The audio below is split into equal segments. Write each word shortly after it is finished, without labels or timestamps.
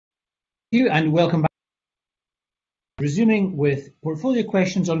Thank you and welcome back. Resuming with portfolio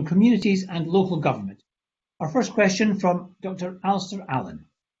questions on communities and local government. Our first question from Dr. Alistair Allen.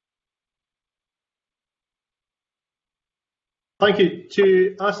 Thank you.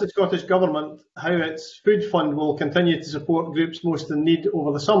 To ask the Scottish Government how its food fund will continue to support groups most in need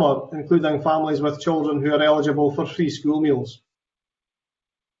over the summer, including families with children who are eligible for free school meals.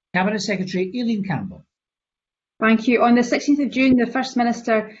 Cabinet Secretary Aileen Campbell. Thank you. On the 16th of June, the First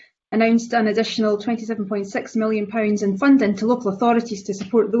Minister announced an additional £27.6 million in funding to local authorities to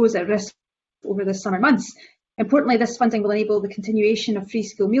support those at risk over the summer months. Importantly, this funding will enable the continuation of free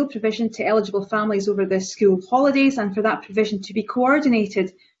school meal provision to eligible families over the school holidays, and for that provision to be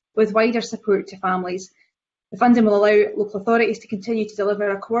coordinated with wider support to families. The funding will allow local authorities to continue to deliver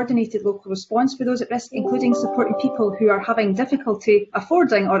a coordinated local response for those at risk, including supporting people who are having difficulty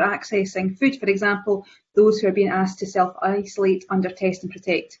affording or accessing food, for example, those who are being asked to self-isolate under Test and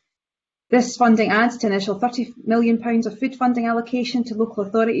Protect. This funding adds to an initial £30 million of food funding allocation to local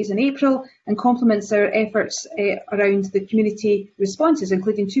authorities in April and complements our efforts around the community responses,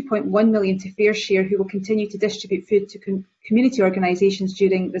 including £2.1 million to FareShare, who will continue to distribute food to community organisations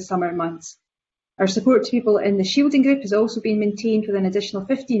during the summer months. Our support to people in the shielding group has also been maintained, with an additional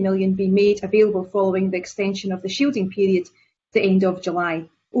 £15 million being made available following the extension of the shielding period to the end of July.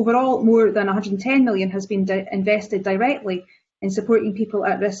 Overall, more than £110 million has been invested directly in supporting people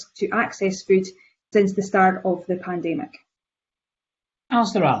at risk to access food since the start of the pandemic.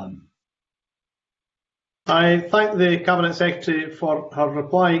 Alistair Allen. I thank the Cabinet Secretary for her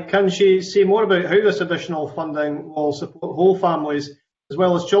reply. Can she say more about how this additional funding will support whole families as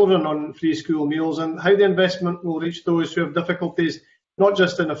well as children on free school meals, and how the investment will reach those who have difficulties not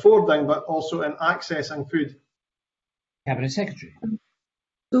just in affording but also in accessing food? Cabinet Secretary.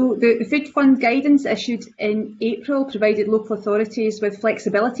 So the Food Fund guidance issued in April provided local authorities with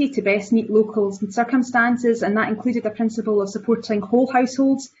flexibility to best meet local circumstances, and that included a principle of supporting whole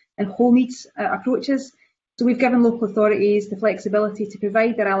households and whole needs approaches. So we've given local authorities the flexibility to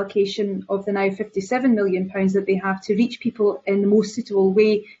provide their allocation of the now £57 million that they have to reach people in the most suitable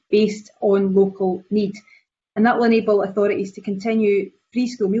way based on local need. And that will enable authorities to continue free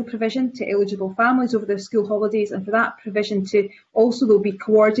school meal provision to eligible families over the school holidays, and for that provision to also though be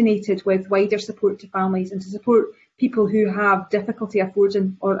coordinated with wider support to families and to support people who have difficulty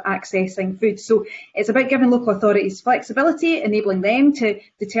affording or accessing food. So it's about giving local authorities flexibility, enabling them to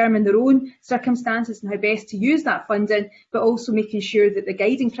determine their own circumstances and how best to use that funding, but also making sure that the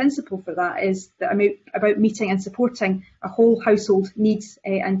guiding principle for that is that about meeting and supporting a whole household needs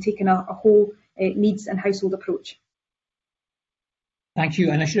and taking a whole needs and household approach. Thank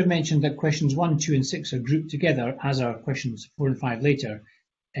you. And I should have mentioned that questions 1, 2 and 6 are grouped together, as are questions 4 and 5 later.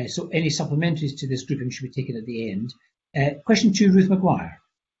 So any supplementaries to this grouping should be taken at the end. Question 2, Ruth Maguire.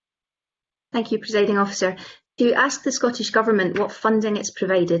 Thank you, Presiding Officer. To ask the Scottish Government what funding it's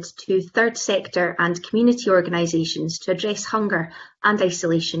provided to third sector and community organisations to address hunger and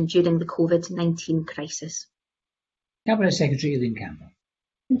isolation during the COVID-19 crisis. Cabinet Secretary Aileen Campbell.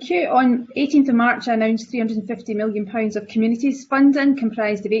 Thank you. On 18th of March, I announced £350 million of communities funding,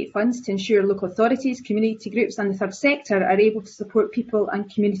 comprised of 8 funds to ensure local authorities, community groups and the third sector are able to support people and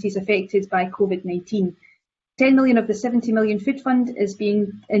communities affected by COVID-19. £10 million of the £70 million food fund is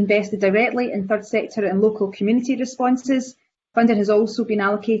being invested directly in third sector and local community responses. Funding has also been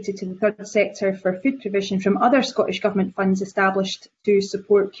allocated to the third sector for food provision from other Scottish Government funds established to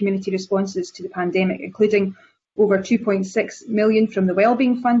support community responses to the pandemic, including over £2.6 million from the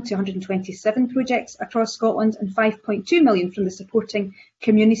Wellbeing Fund to 127 projects across Scotland, and £5.2 million from the Supporting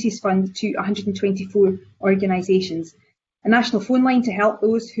Communities Fund to 124 organisations. A national phone line to help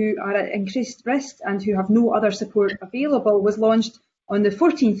those who are at increased risk and who have no other support available was launched on the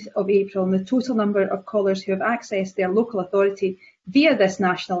 14th of April, and the total number of callers who have accessed their local authority via this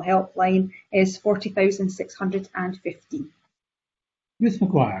national helpline is 40,615. Ruth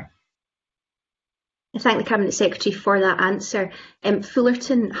Maguire. I thank the Cabinet Secretary for that answer.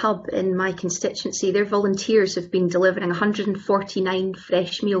 Fullerton Hub in my constituency, their volunteers have been delivering 149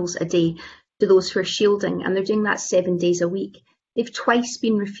 fresh meals a day to those who are shielding, and they're doing that 7 days a week. They've twice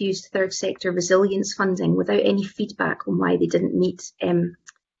been refused third sector resilience funding without any feedback on why they didn't meet,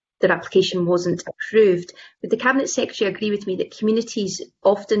 their application wasn't approved. Would the Cabinet Secretary agree with me that communities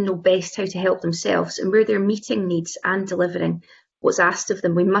often know best how to help themselves, and where they're meeting needs and delivering what's asked of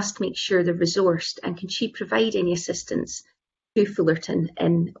them, we must make sure they're resourced? And can she provide any assistance to Fullerton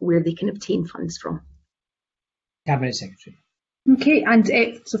in where they can obtain funds from? Cabinet Secretary. Okay, and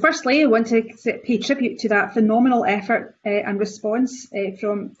so firstly, I want to pay tribute to that phenomenal effort and response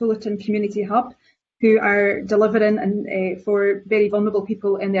from Fullerton Community Hub, who are delivering and for very vulnerable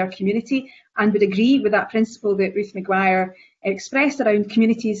people in their community, and would agree with that principle that Ruth Maguire expressed around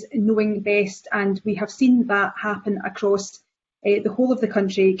communities knowing best. And we have seen that happen across the whole of the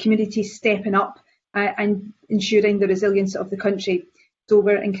country, communities stepping up and ensuring the resilience of the country. So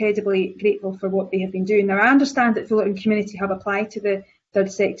we're incredibly grateful for what they have been doing. Now, I understand that Fullerton Community have applied to the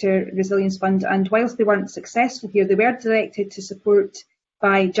Third Sector Resilience Fund, and whilst they weren't successful here, they were directed to support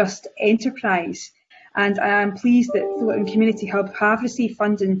by Just Enterprise. And I am pleased that Fullerton Community Hub have received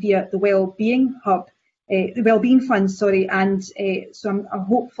funding via the Wellbeing Hub, the Wellbeing Fund, sorry, and so I'm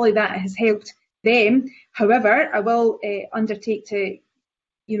hopefully that has helped them. However, I will undertake to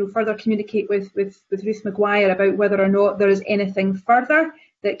further communicate with Ruth Maguire about whether or not there is anything further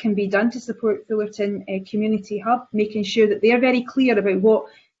that can be done to support Fullerton Community Hub, making sure that they are very clear about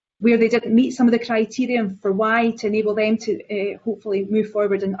where they didn't meet some of the criteria and for why, to enable them to hopefully move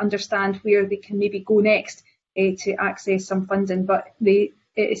forward and understand where they can maybe go next to access some funding. But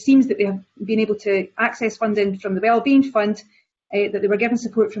it seems that they have been able to access funding from the Wellbeing Fund, that they were given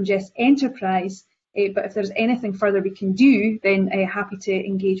support from Just Enterprise. But if there's anything further we can do, then happy to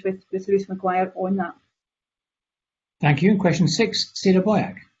engage with Ruth Maguire on that. Thank you. Question 6, Sarah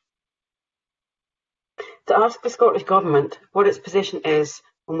Boyack. To ask the Scottish Government what its position is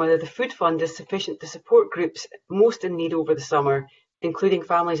on whether the food fund is sufficient to support groups most in need over the summer, including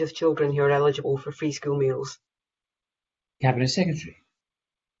families with children who are eligible for free school meals. Cabinet Secretary.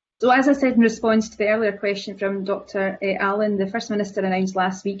 So, as I said in response to the earlier question from Dr Allen, the First Minister announced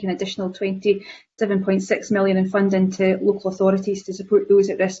last week an additional £27.6 million in funding to local authorities to support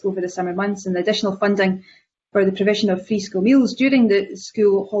those at risk over the summer months, and the additional funding for the provision of free school meals during the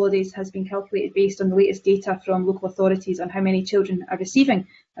school holidays has been calculated based on the latest data from local authorities on how many children are receiving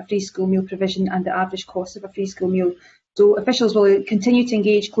a free school meal provision and the average cost of a free school meal. So officials will continue to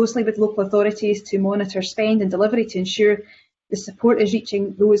engage closely with local authorities to monitor spend and delivery to ensure the support is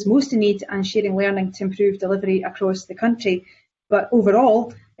reaching those most in need and sharing learning to improve delivery across the country. But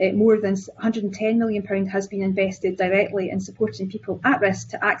overall, more than £110 million has been invested directly in supporting people at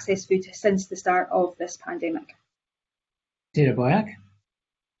risk to access food since the start of this pandemic. Sarah Boyack.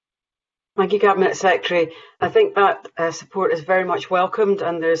 Thank you, Cabinet Secretary. I think that support is very much welcomed,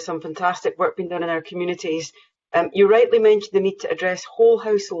 and there's some fantastic work being done in our communities. You rightly mentioned the need to address whole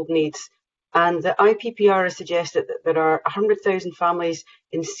household needs, and the IPPR has suggested that there are 100,000 families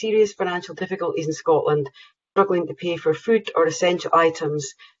in serious financial difficulties in Scotland, struggling to pay for food or essential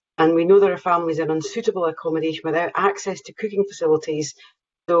items, and we know there are families in unsuitable accommodation without access to cooking facilities.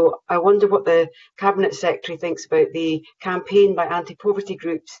 So I wonder what the Cabinet Secretary thinks about the campaign by anti-poverty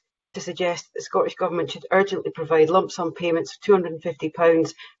groups to suggest that the Scottish Government should urgently provide lump sum payments of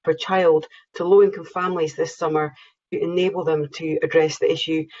 £250 per child to low-income families this summer to enable them to address the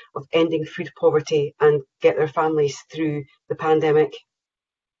issue of ending food poverty and get their families through the pandemic.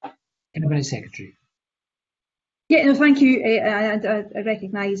 Cabinet Secretary. Yeah, no, thank you. I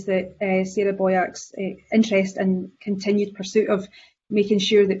recognise that Sarah Boyack's interest and continued pursuit of making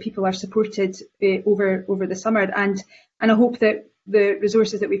sure that people are supported over the summer, and I hope that the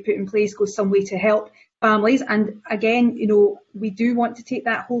resources that we've put in place go some way to help families. And again, we do want to take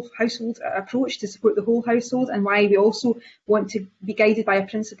that whole household approach to support the whole household, and why we also want to be guided by a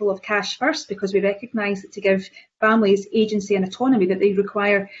principle of cash first, because we recognise that to give families agency and autonomy, that they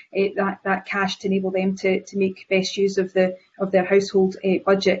require that cash to enable them to make best use of their household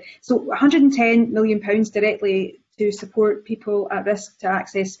budget. So £110 million directly to support people at risk to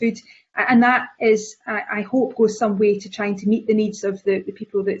access food. And that is, I hope, goes some way to trying to meet the needs of the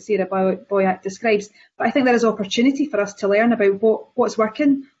people that Sarah Boyack describes. But I think there is opportunity for us to learn about what's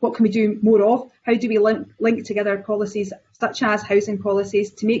working, what can we do more of, how do we link together policies such as housing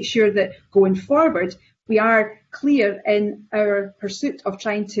policies to make sure that going forward we are clear in our pursuit of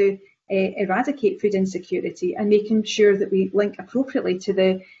trying to eradicate food insecurity, and making sure that we link appropriately to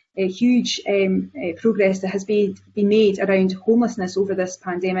the huge progress that has been made around homelessness over this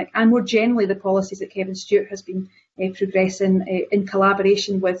pandemic, and more generally the policies that Kevin Stewart has been progressing in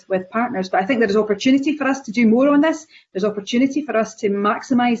collaboration with partners. But I think there is opportunity for us to do more on this. There's opportunity for us to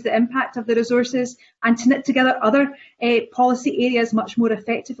maximise the impact of the resources and to knit together other policy areas much more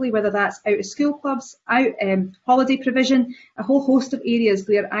effectively, whether that's out of school clubs, holiday provision, a whole host of areas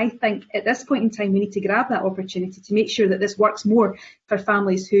where I think at this point in time we need to grab that opportunity to make sure that this works more for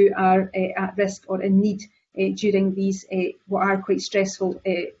families who are at risk or in need during these what are quite stressful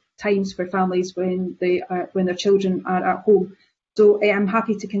times for families when their children are at home. So I'm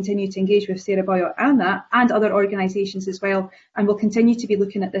happy to continue to engage with Sarah Boyack and that, and other organisations as well, and we'll continue to be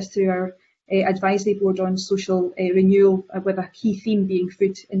looking at this through our advisory board on social renewal, with a key theme being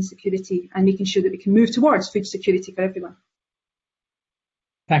food insecurity and making sure that we can move towards food security for everyone.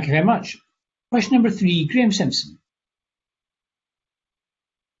 Thank you very much. Question number 3, Graham Simpson.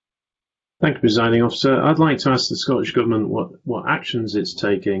 Thank you, Presiding Officer. I'd like to ask the Scottish Government what actions it's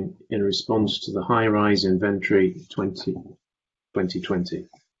taking in response to the high-rise inventory 2020.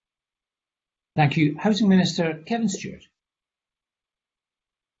 Thank you. Housing Minister Kevin Stewart.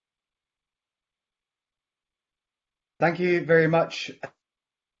 Thank you very much.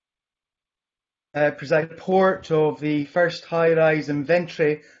 Presiding, report of the first high-rise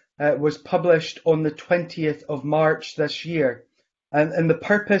inventory was published on the 20th of March this year. And the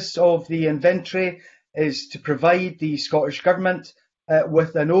purpose of the inventory is to provide the Scottish Government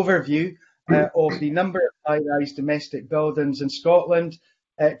with an overview of the number of high-rise domestic buildings in Scotland,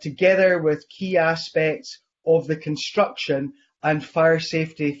 together with key aspects of the construction and fire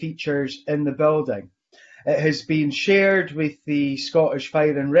safety features in the building. It has been shared with the Scottish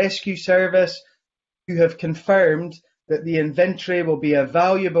Fire and Rescue Service, who have confirmed that the inventory will be a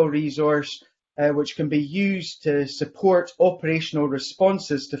valuable resource which can be used to support operational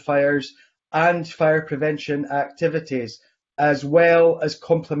responses to fires and fire prevention activities, as well as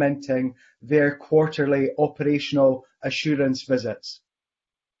complementing their quarterly operational assurance visits.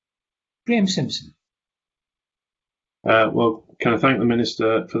 Graham Simpson. Well, can I thank the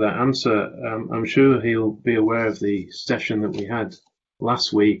Minister for that answer? I'm sure he'll be aware of the session that we had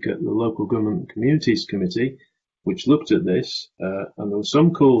last week at the Local Government and Communities Committee, which looked at this, and there were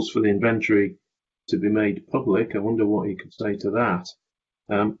some calls for the inventory to be made public. I wonder what he could say to that.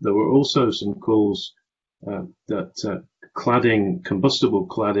 There were also some calls that combustible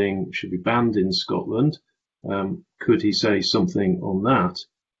cladding should be banned in Scotland. Could he say something on that?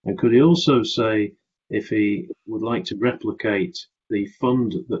 And could he also say if he would like to replicate the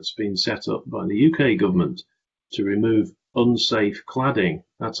fund that's been set up by the UK government to remove unsafe cladding?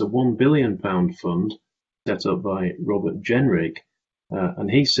 That's a £1 billion fund set up by Robert Jenrick, and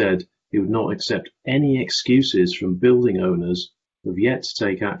he said he would not accept any excuses from building owners who have yet to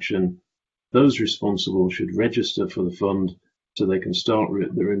take action. Those responsible should register for the fund so they can start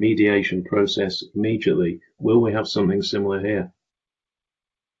the remediation process immediately. Will we have something similar here?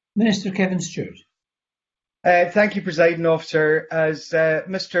 Minister Kevin Stewart. Thank you, Presiding Officer. As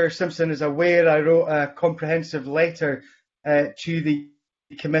Mr Simpson is aware, I wrote a comprehensive letter to the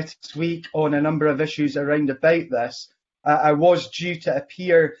committee this week on a number of issues around about this. I was due to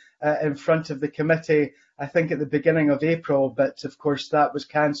appear in front of the committee, I think at the beginning of April, but of course that was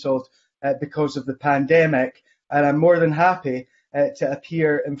cancelled because of the pandemic, and I'm more than happy to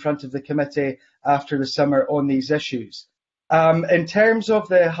appear in front of the committee after the summer on these issues. In terms of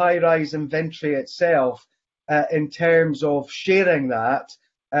the high-rise inventory itself, in terms of sharing that,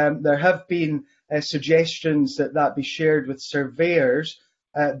 there have been suggestions that be shared with surveyors,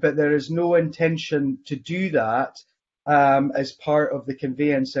 but there is no intention to do that as part of the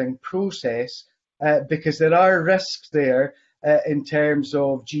conveyancing process, because there are risks there in terms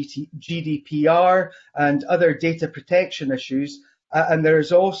of GDPR and other data protection issues, and there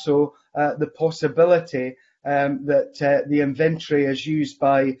is also the possibility that the inventory is used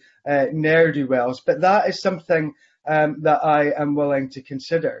by ne'er-do-wells, but that is something that I am willing to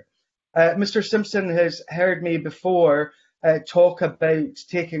consider. Mr Simpson has heard me before talk about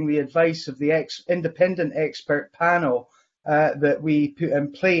taking the advice of the independent expert panel that we put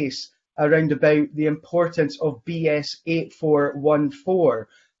in place around about the importance of BS 8414.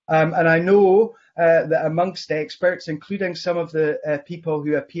 And I know that amongst experts, including some of the people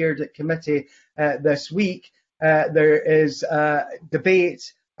who appeared at committee this week, there is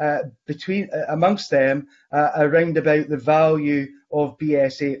debate amongst them around about the value of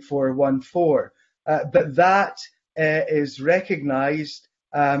BS 8414. But that is recognised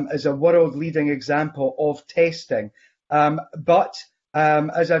as a world-leading example of testing. But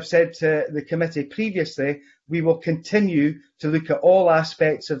as I've said to the committee previously, we will continue to look at all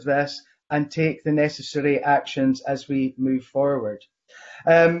aspects of this and take the necessary actions as we move forward.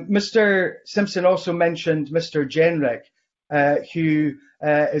 Mr Simpson also mentioned Mr Jenrick, who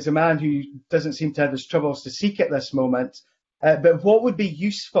is a man who doesn't seem to have his troubles to seek at this moment. But what would be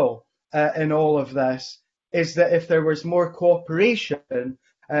useful in all of this is that if there was more cooperation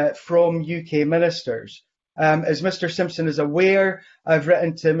from UK ministers. As Mr Simpson is aware, I've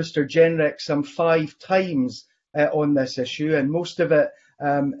written to Mr Jenrick some 5 times on this issue, and most of it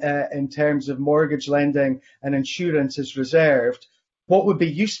in terms of mortgage lending and insurance is reserved. What would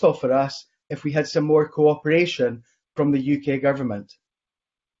be useful for us if we had some more cooperation from the UK government?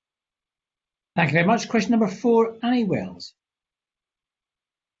 Thank you very much. Question number 4, Annie Wells.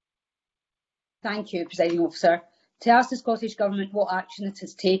 Thank you, Presiding Officer. To ask the Scottish Government what action it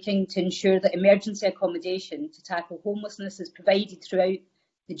is taking to ensure that emergency accommodation to tackle homelessness is provided throughout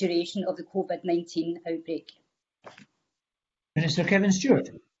the duration of the COVID-19 outbreak. Minister Kevin Stewart.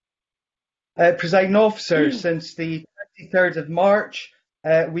 Presiding Officer, since the 23rd of March,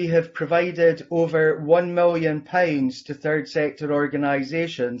 we have provided over £1 million to third sector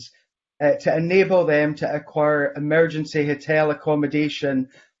organisations to enable them to acquire emergency hotel accommodation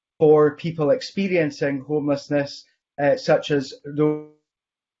for people experiencing homelessness, such as those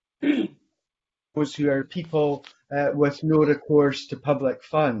who are people with no recourse to public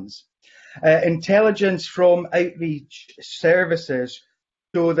funds. Intelligence from outreach services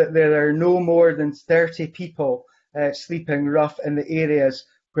show that there are no more than 30 people sleeping rough in the areas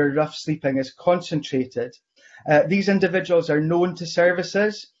where rough sleeping is concentrated. These individuals are known to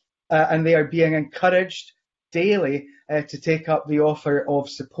services and they are being encouraged daily to take up the offer of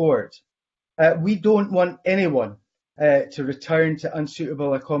support. We don't want anyone to return to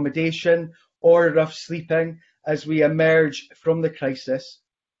unsuitable accommodation or rough sleeping as we emerge from the crisis,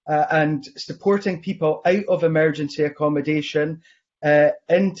 and supporting people out of emergency accommodation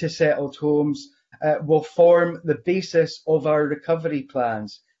into settled homes will form the basis of our recovery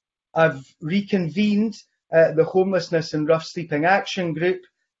plans. I've reconvened the Homelessness and Rough Sleeping Action Group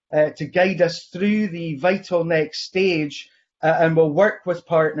to guide us through the vital next stage, and will work with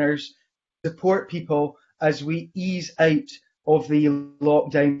partners to support people as we ease out of the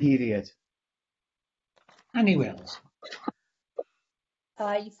lockdown period. Annie Wells.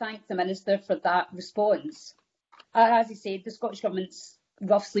 I thank the Minister for that response. As he said, the Scottish Government's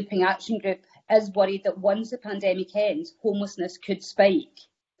Rough Sleeping Action Group is worried that once the pandemic ends, homelessness could spike.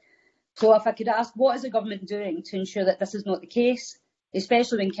 So if I could ask, what is the Government doing to ensure that this is not the case,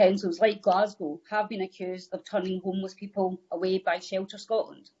 especially when councils like Glasgow have been accused of turning homeless people away by Shelter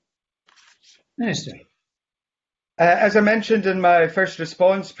Scotland? Minister. As I mentioned in my first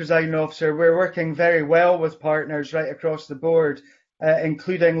response, Presiding Officer, we're working very well with partners right across the board,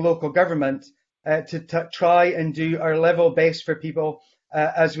 including local government, to try and do our level best for people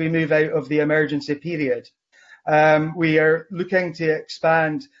as we move out of the emergency period. We are looking to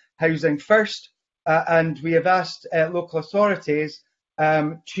expand Housing First, and we have asked local authorities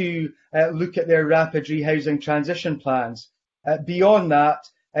to look at their rapid rehousing transition plans. Beyond that,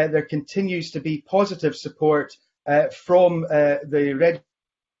 there continues to be positive support from the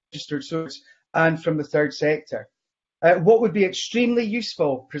registered source and from the third sector. What would be extremely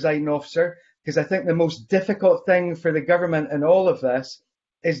useful, Presiding Officer, because I think the most difficult thing for the government in all of this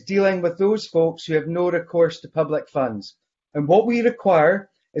is dealing with those folks who have no recourse to public funds. And what we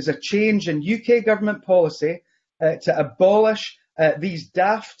require is a change in UK government policy to abolish these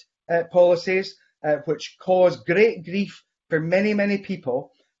daft policies which cause great grief for many, many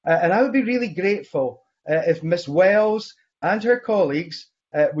people. And I would be really grateful if Ms Wells and her colleagues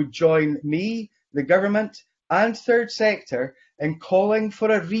would join me, the government and third sector in calling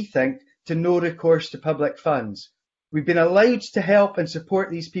for a rethink to no recourse to public funds. We've been allowed to help and support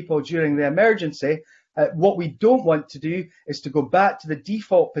these people during the emergency. What we don't want to do is to go back to the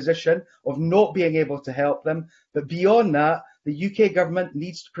default position of not being able to help them. But beyond that, the UK government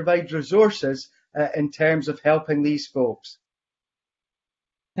needs to provide resources in terms of helping these folks.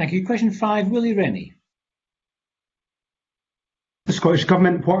 Thank you. Question 5, Willie Rennie. The Scottish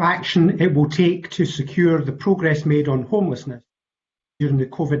Government, what action it will take to secure the progress made on homelessness during the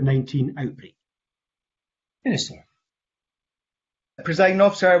COVID-19 outbreak? Minister. Presiding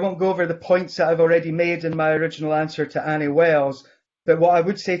Officer, I won't go over the points that I've already made in my original answer to Annie Wells, but what I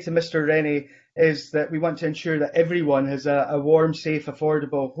would say to Mr Rennie is that we want to ensure that everyone has a warm, safe,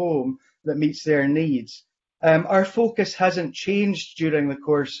 affordable home that meets their needs. Our focus hasn't changed during the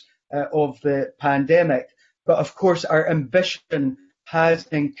course of the pandemic, but of course our ambition has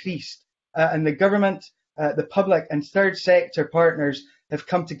increased, and the government, the public and third sector partners have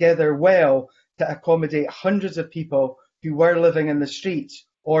come together well to accommodate hundreds of people who were living in the streets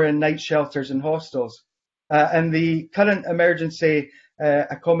or in night shelters and hostels. And the current emergency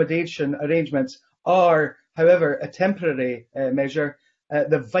accommodation arrangements are, however, a temporary measure.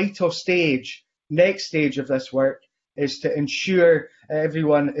 The vital next stage of this work is to ensure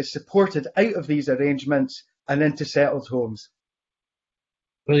everyone is supported out of these arrangements and into settled homes.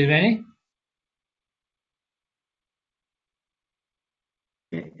 Willie Rennie.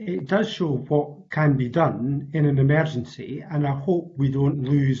 It does show what can be done in an emergency, and I hope we don't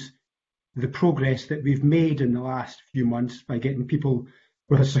lose the progress that we've made in the last few months by getting people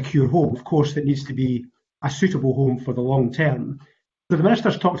with a secure home. Of course, it needs to be a suitable home for the long term. So the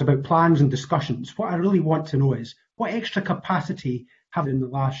Minister's talked about plans and discussions. What I really want to know is what extra capacity have in the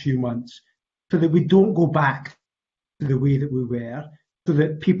last few months so that we don't go back to the way that we were, so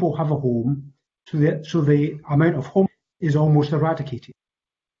that people have a home, so the amount of home is almost eradicated.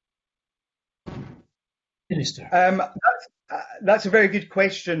 Minister. That's a very good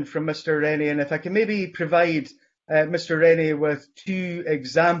question from Mr. Rennie, and if I can maybe provide Mr. Rennie with two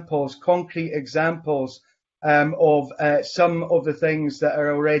examples, concrete examples of some of the things that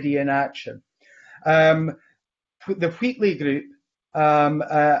are already in action. The Wheatley Group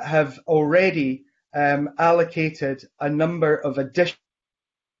have already allocated a number of additional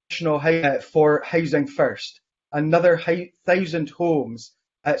for Housing First, another 1,000 homes.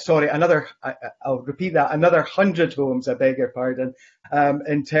 I'll repeat that, another 100 homes, I beg your pardon,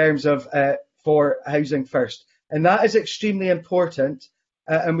 in terms of for Housing First. And that is extremely important,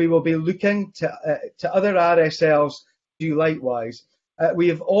 and we will be looking to other RSLs do likewise. We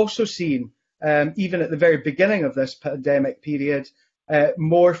have also seen, even at the very beginning of this pandemic period,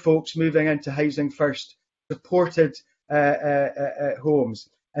 more folks moving into Housing First supported homes.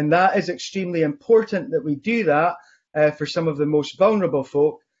 And that is extremely important that we do that for some of the most vulnerable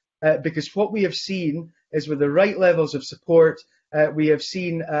folk, because what we have seen is with the right levels of support, we have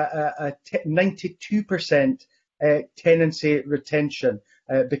seen a 92% tenancy retention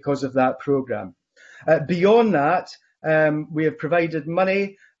because of that programme. Beyond that, we have provided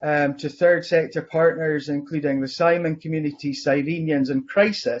money to third sector partners, including the Simon Community, Cyrenians and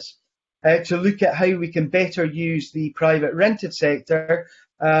Crisis, to look at how we can better use the private rented sector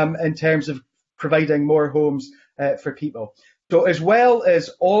in terms of providing more homes for people. So as well as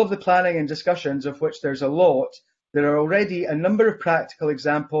all of the planning and discussions, of which there's a lot, there are already a number of practical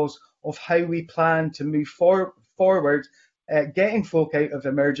examples of how we plan to move forward, getting folk out of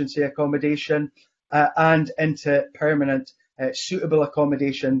emergency accommodation and into permanent, suitable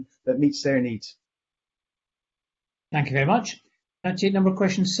accommodation that meets their needs. Thank you very much. I'll take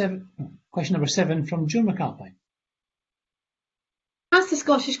question number 7 from Joan McAlpine. Ask the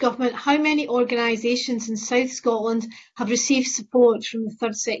Scottish Government how many organisations in South Scotland have received support from the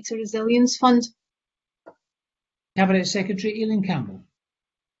Third Sector Resilience Fund? Cabinet Secretary Aileen Campbell.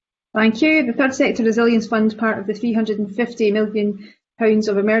 Thank you. The Third Sector Resilience Fund, part of the £350 million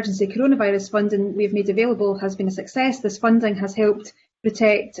of emergency coronavirus funding we have made available, has been a success. This funding has helped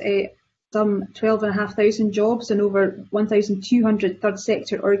protect some 12,500 jobs and over 1,200 third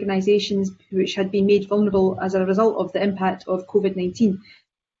sector organisations which had been made vulnerable as a result of the impact of COVID-19.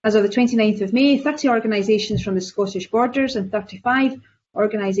 As of the 29th of May, 30 organisations from the Scottish Borders and 35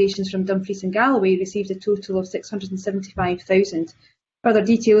 organisations from Dumfries and Galloway received a total of 675,000. Further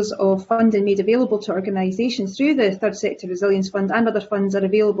details of funding made available to organisations through the Third Sector Resilience Fund and other funds are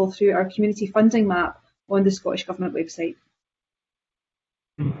available through our community funding map on the Scottish Government website.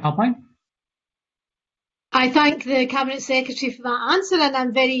 Alpine? I thank the Cabinet Secretary for that answer, and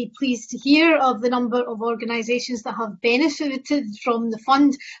I'm very pleased to hear of the number of organisations that have benefited from the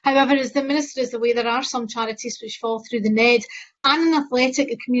fund. However, as the Minister is aware, there are some charities which fall through the net. Annan Athletic,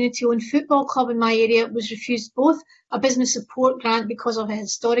 a community-owned football club in my area, was refused both a business support grant because of a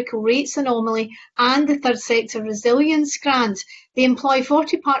historical rates anomaly and the Third Sector Resilience Grant. They employ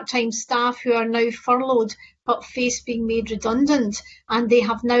 40 part-time staff who are now furloughed but face being made redundant, and they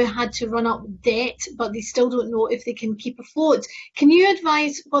have now had to run up debt, but they still don't know if they can keep afloat. Can you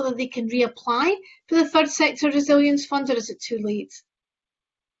advise whether they can reapply for the Third Sector Resilience Fund, or is it too late?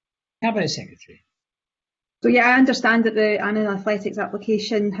 Cabinet Secretary. So yeah, I understand that the Annan Athletics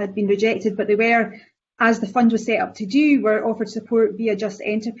application had been rejected, but they were, as the fund was set up to do, were offered support via Just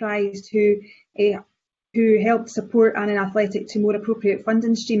Enterprise, who helped support Annan Athletic to more appropriate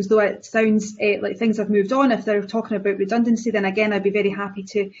funding streams. Though it sounds like things have moved on, if they're talking about redundancy, then again I'd be very happy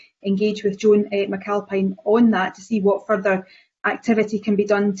to engage with Joan McAlpine on that to see what further activity can be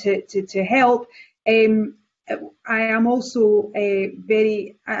done to help. I am also I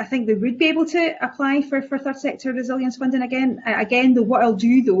think they would be able to apply for Third Sector Resilience funding again. Though, what I'll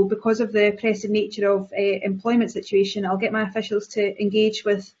do though, because of the pressing nature of employment situation, I'll get my officials to engage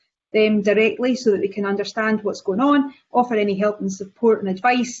with them directly so that they can understand what's going on, offer any help and support and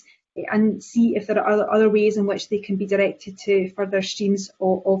advice, and see if there are other ways in which they can be directed to further streams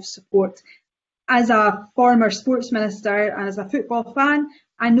of support. As a former sports minister and as a football fan,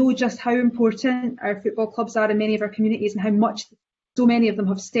 I know just how important our football clubs are in many of our communities and how much so many of them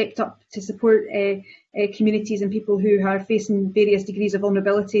have stepped up to support communities and people who are facing various degrees of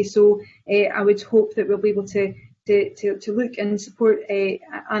vulnerability. So I would hope that we'll be able to look and support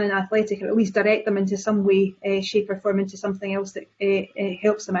Annan Athletic, or at least direct them into some way, shape or form into something else that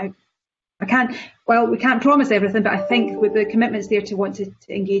helps them out. We can't promise everything, but I think with the commitments there to want to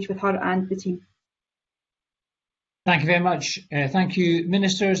engage with her and the team. Thank you very much. Thank you,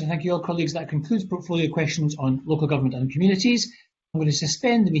 Ministers, and thank you all colleagues. That concludes portfolio questions on local government and communities. I'm going to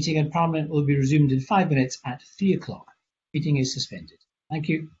suspend the meeting, and Parliament will be resumed in 5 minutes at 3 o'clock. Meeting is suspended. Thank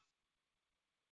you.